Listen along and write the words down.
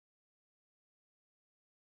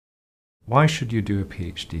Why should you do a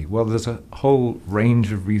PhD? Well, there's a whole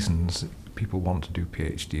range of reasons people want to do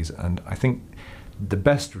PhDs, and I think the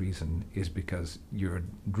best reason is because you're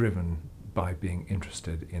driven by being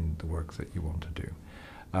interested in the work that you want to do.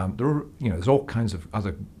 There's all kinds of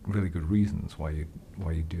other really good reasons why you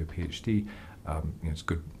do a PhD. It's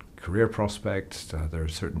good career prospects. There are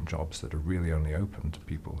certain jobs that are really only open to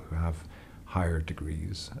people who have higher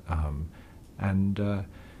degrees,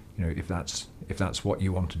 if that's what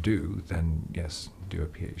you want to do, then yes, do a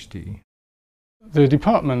PhD. The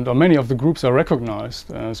department, or many of the groups, are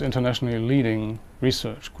recognized as internationally leading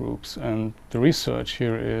research groups, and the research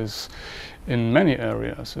here is, in many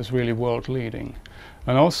areas, is really world leading.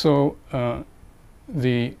 And also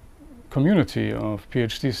the community of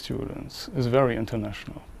PhD students is very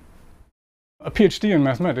international. A PhD in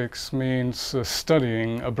mathematics means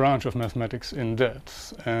studying a branch of mathematics in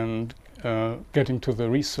depth and getting to the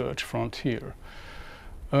research frontier.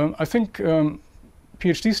 I think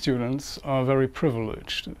PhD students are very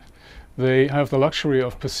privileged. They have the luxury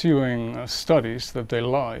of pursuing studies that they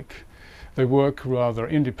like. They work rather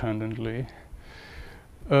independently.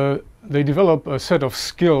 They develop a set of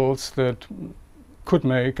skills that could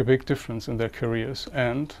make a big difference in their careers,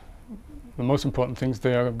 and the most important thing is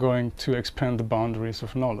they are going to expand the boundaries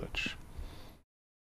of knowledge.